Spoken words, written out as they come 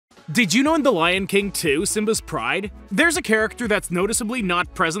Did you know in The Lion King 2, Simba's Pride, there's a character that's noticeably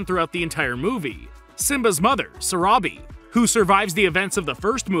not present throughout the entire movie? Simba's mother, Sarabi, who survives the events of the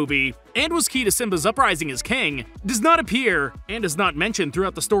first movie and was key to Simba's uprising as king, does not appear and is not mentioned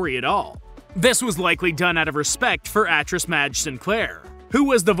throughout the story at all. This was likely done out of respect for actress Madge Sinclair, who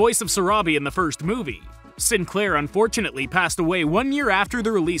was the voice of Sarabi in the first movie. Sinclair unfortunately passed away 1 year after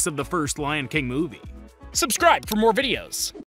the release of the first Lion King movie. Subscribe for more videos.